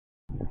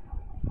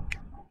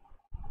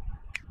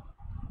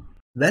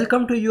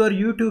Welcome to your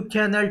YouTube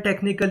channel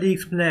Technically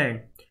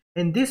Explained.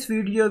 In this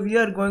video, we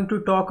are going to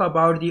talk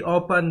about the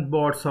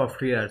OpenBoard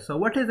software. So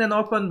what is an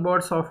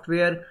OpenBoard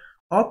software?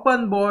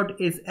 OpenBoard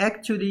is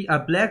actually a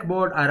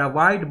blackboard or a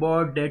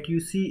whiteboard that you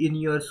see in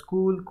your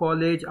school,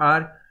 college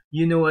or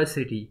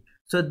university.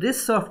 So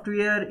this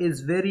software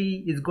is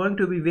going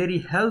to be very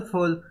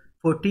helpful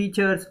for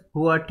teachers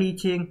who are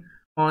teaching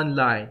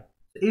online.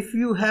 If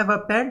you have a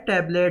pen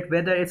tablet,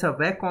 whether it's a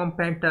Wacom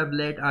pen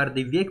tablet or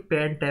the Vic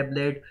pen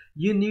tablet,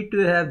 you need to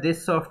have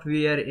this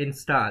software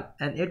installed,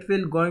 and it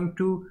will going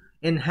to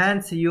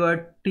enhance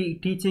your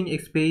teaching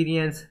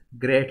experience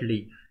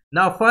greatly.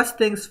 Now first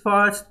things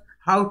first,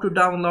 how to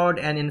download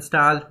and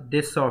install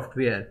this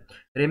software.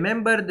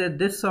 Remember that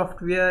this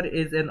software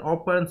is an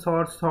open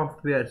source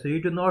software, so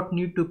you do not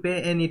need to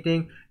pay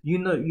anything.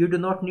 You do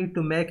not need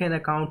to make an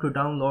account to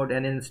download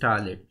and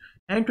install it.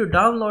 And to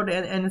download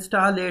and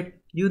install it,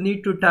 you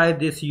need to type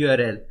this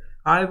URL.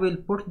 I will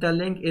put the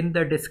link in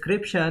the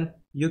description.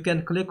 You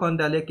can click on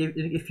the link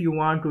if you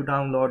want to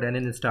download and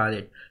install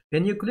it.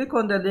 When you click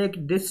on the link,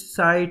 this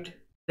site,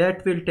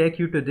 that will take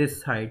you to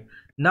this site.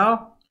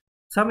 Now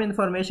some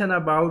information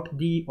about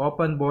the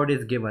OpenBoard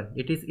is given.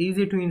 It is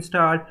easy to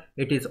install,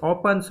 it is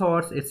open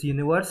source, it's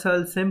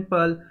universal,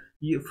 simple,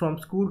 from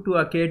school to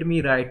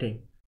academy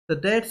writing. So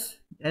that's,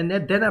 and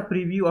then a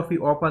preview of the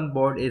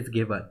OpenBoard is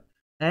given.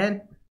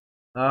 And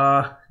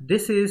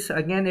this is,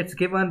 again, it's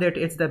given that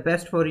it's the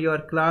best for your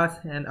class,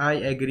 and I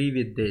agree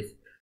with this.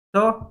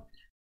 So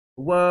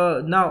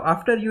now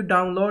after you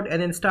download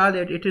and install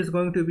it, it is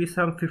going to be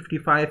some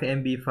 55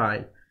 MB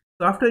file.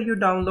 So after you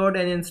download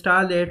and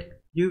install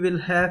it, you will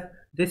have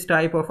this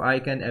type of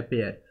icon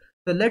appear.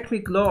 So let me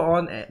go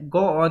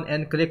on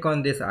and click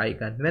on this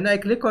icon. When I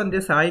click on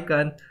this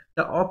icon,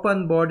 the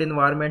OpenBoard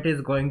environment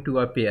is going to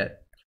appear.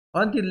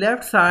 On the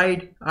left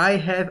side, I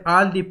have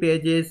all the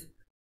pages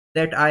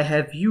that I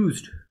have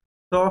used.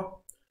 So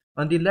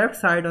on the left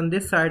side, on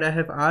this side, I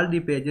have all the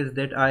pages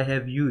that I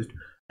have used,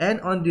 and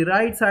on the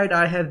right side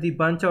I have the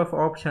bunch of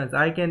options.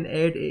 I can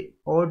add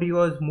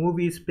audios,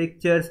 movies,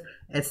 pictures,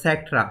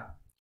 etc.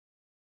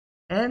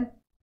 And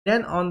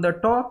then on the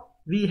top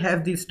we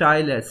have the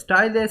stylus.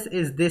 Stylus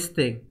is this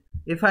thing.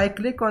 If I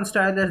click on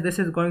stylus, this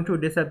is going to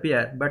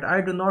disappear, but I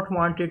do not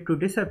want it to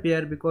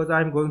disappear because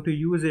I'm going to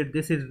use it.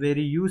 This is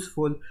very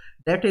useful.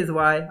 That is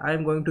why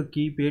I'm going to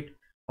keep it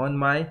on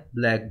my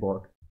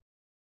blackboard.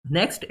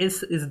 Next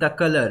is the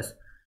colors.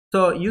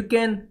 So you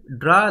can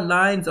draw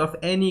lines of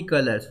any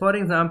colors. For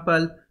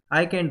example,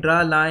 I can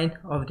draw line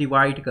of the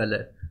white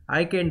color,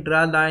 I can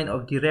draw line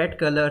of the red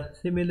color.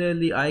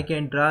 Similarly, I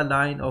can draw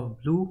line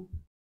of blue,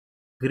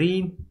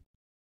 green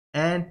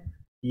and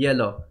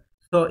yellow.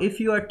 So if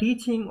you are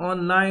teaching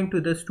online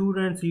to the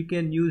students, you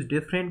can use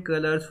different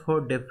colors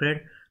for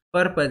different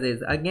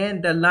purposes.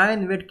 Again, the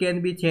line width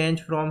can be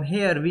changed. From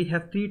here we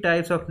have three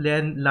types of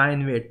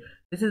line width.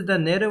 This is the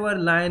narrower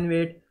line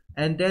width,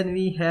 and then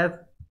we have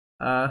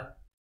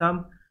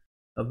some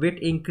width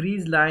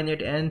increased line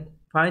width, and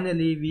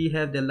finally we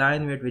have the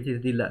line width which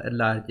is the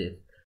largest.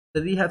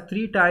 So we have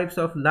three types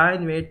of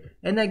line width,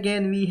 and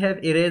again we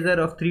have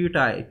eraser of three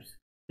types.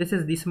 This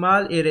is the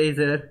small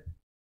eraser,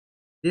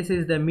 this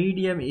is the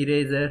medium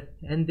eraser,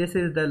 and this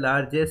is the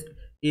largest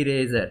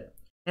eraser.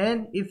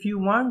 And if you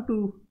want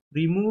to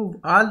remove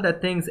all the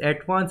things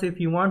at once,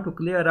 if you want to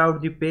clear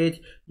out the page,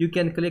 you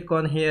can click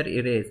on here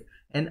erase,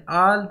 and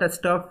all the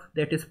stuff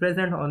that is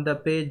present on the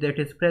page, that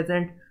is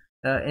present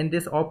in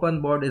this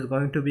OpenBoard, is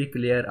going to be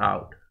cleared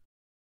out.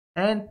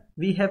 And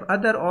we have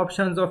other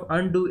options of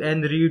undo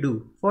and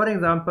redo. For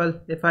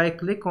example, if I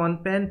click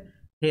on pen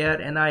here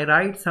and I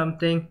write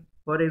something,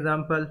 for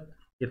example,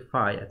 if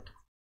fired.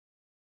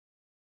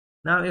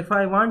 Now if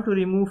I want to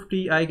remove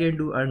T, I can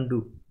do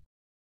undo.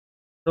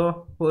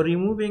 So for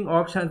removing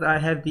options, I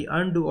have the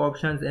undo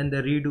options and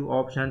the redo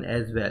option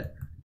as well.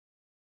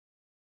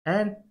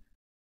 And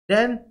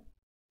then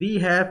we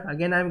have,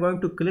 again, I'm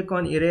going to click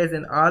on erase,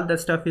 and all the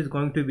stuff is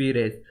going to be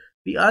erased.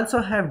 We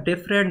also have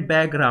different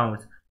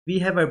backgrounds. We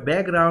have a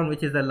background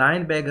which is a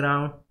line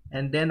background,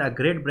 and then a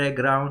grid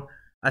background,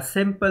 a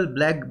simple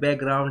black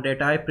background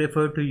that I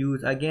prefer to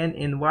use. Again,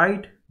 in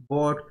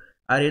whiteboard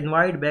or in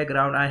white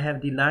background, I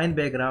have the line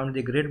background,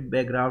 the grid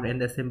background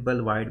and the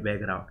simple white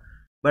background.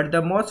 But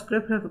the most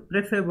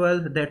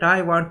preferable that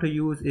I want to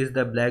use is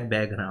the black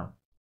background.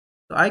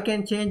 So I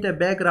can change the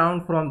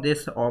background from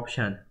this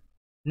option.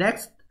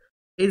 Next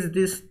is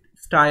this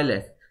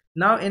stylus.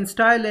 Now in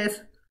stylus,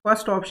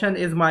 first option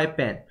is my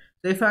pen.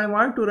 So if I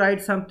want to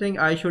write something,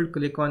 I should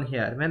click on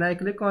here. When I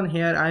click on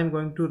here, I am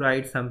going to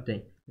write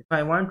something. If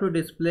I want to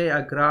display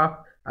a graph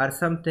or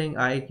something,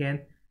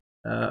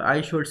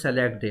 I should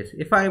select this.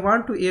 If I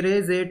want to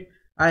erase it,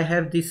 I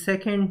have the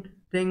second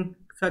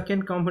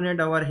component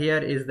over here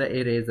is the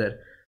eraser.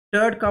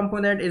 Third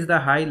component is the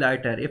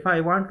highlighter. If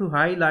I want to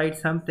highlight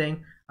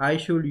something, I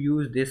should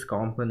use this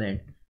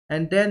component.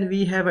 And then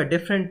we have a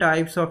different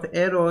types of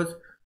arrows.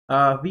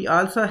 We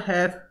also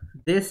have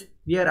this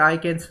where I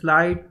can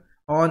slide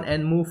on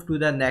and move to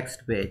the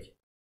next page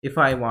if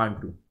I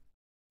want to.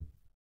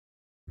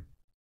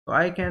 So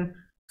I can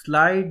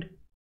slide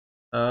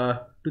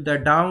to the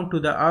down to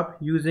the up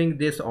using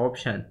this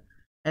option.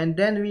 And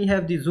then we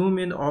have the zoom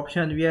in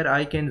option where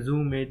I can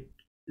zoom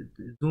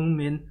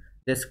in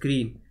the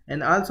screen,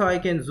 and also I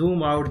can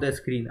zoom out the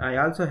screen. I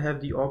also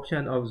have the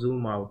option of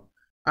zoom out.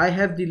 I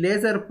have the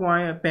laser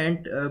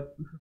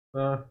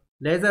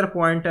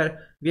pointer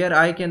where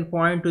I can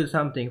point to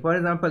something. For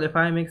example, if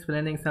I'm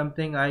explaining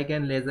something, I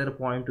can laser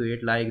point to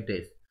it like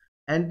this.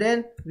 And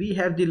then we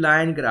have the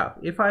line graph.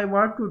 If I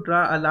want to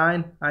draw a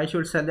line, I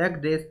should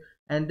select this,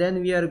 and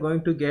then we are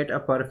going to get a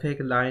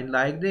perfect line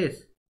like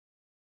this.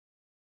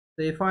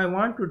 So if I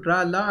want to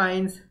draw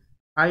lines,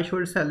 I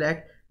should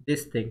select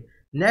this thing.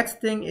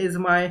 Next thing is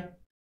my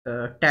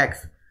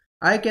text.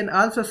 I can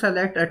also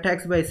select a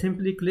text by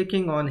simply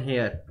clicking on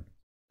here.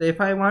 So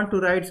if I want to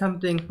write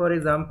something, for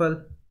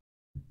example,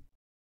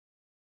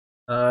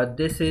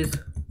 this is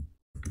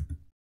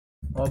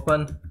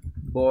open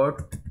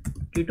board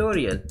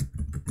tutorial.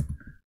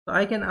 So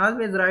I can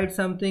always write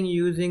something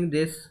using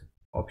this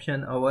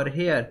option over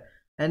here.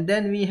 And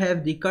then we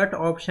have the cut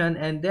option,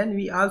 and then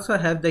we also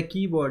have the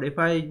keyboard. If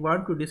I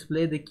want to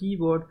display the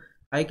keyboard,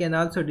 I can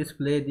also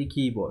display the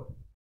keyboard.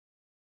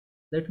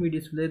 Let me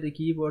display the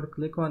keyboard,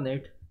 click on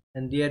it,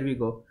 and there we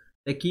go.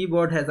 The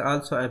keyboard has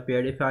also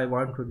appeared if I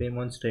want to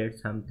demonstrate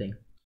something.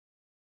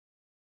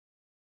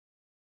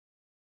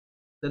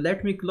 So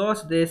let me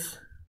close this,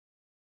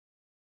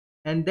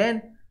 and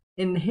then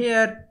in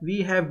here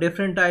we have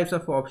different types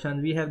of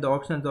options. We have the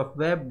options of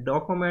web,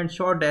 document,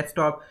 show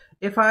desktop.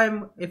 If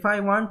I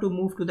want to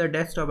move to the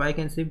desktop, I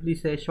can simply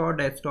say show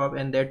desktop,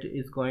 and that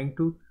is going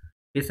to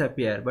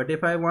disappear. But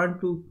if I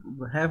want to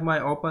have my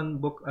open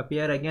book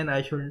appear again,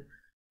 I should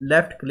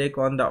left click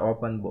on the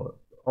open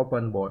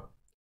board.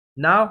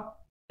 Now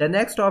the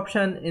next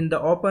option in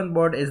the open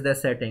board is the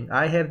setting.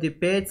 I have the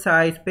page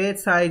size.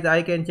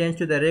 I can change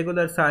to the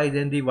regular size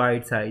and the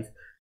wide size.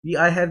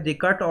 I have the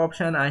cut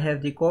option, I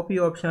have the copy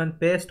option,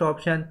 paste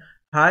option,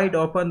 hide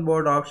open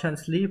board option,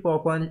 sleep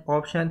open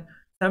option.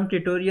 Some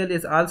tutorial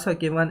is also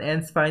given,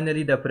 and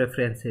finally the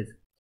preferences.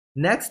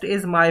 Next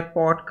is my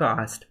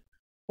podcast.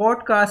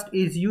 Podcast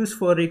is used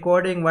for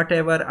recording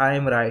whatever I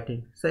am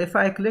writing. So if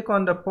I click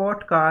on the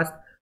podcast,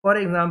 for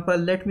example,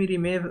 let me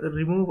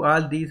remove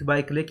all these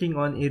by clicking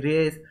on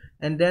erase,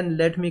 and then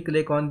let me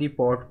click on the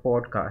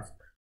podcast.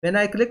 When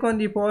I click on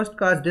the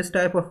podcast, this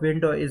type of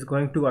window is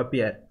going to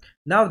appear.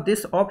 Now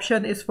this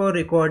option is for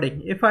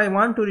recording. If I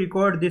want to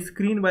record the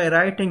screen by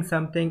writing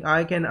something,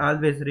 I can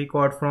always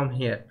record from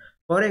here.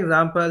 For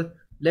example,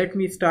 let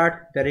me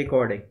start the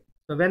recording.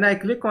 So when I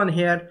click on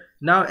here,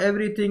 now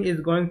everything is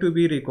going to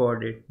be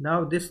recorded.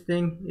 Now this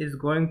thing is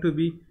going to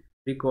be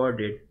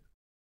recorded.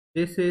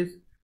 This is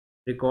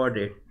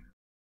recorded.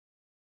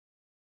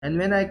 And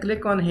when I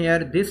click on here,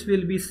 this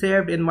will be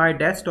saved in my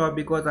desktop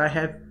because I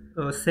have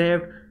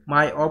saved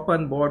my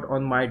open board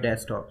on my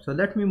desktop. So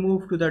let me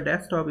move to the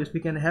desktop. If we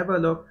can have a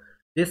look,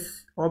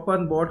 this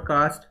open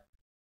broadcast,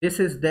 this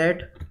is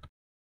that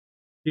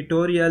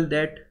tutorial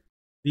that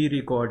we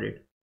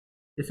recorded.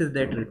 This is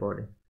that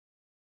recording.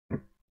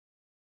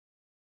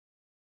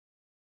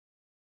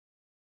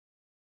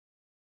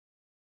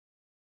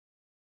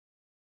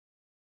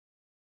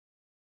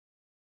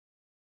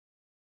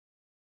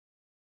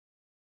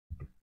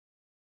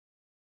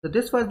 So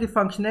this was the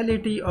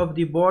functionality of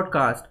the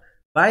broadcast.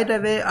 By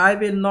the way, I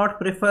will not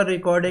prefer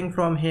recording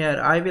from here.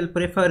 I will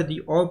prefer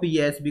the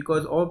OBS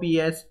because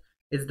OBS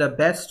is the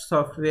best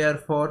software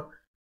for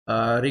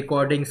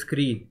recording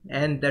screen,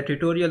 and the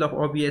tutorial of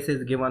OBS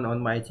is given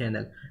on my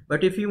channel.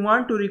 But if you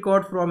want to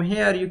record from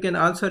here, you can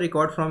also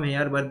record from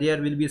here, but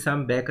there will be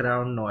some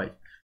background noise.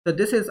 So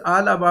this is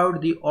all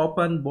about the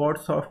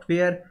OpenBoard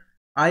software.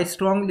 I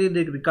strongly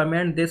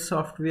recommend this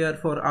software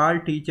for all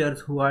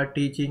teachers who are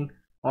teaching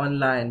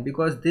online,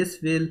 because this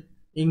will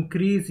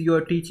increase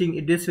your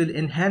teaching, this will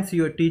enhance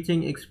your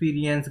teaching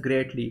experience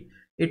greatly.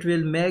 It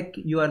will make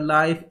your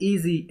life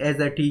easy as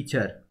a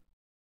teacher.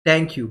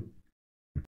 Thank you.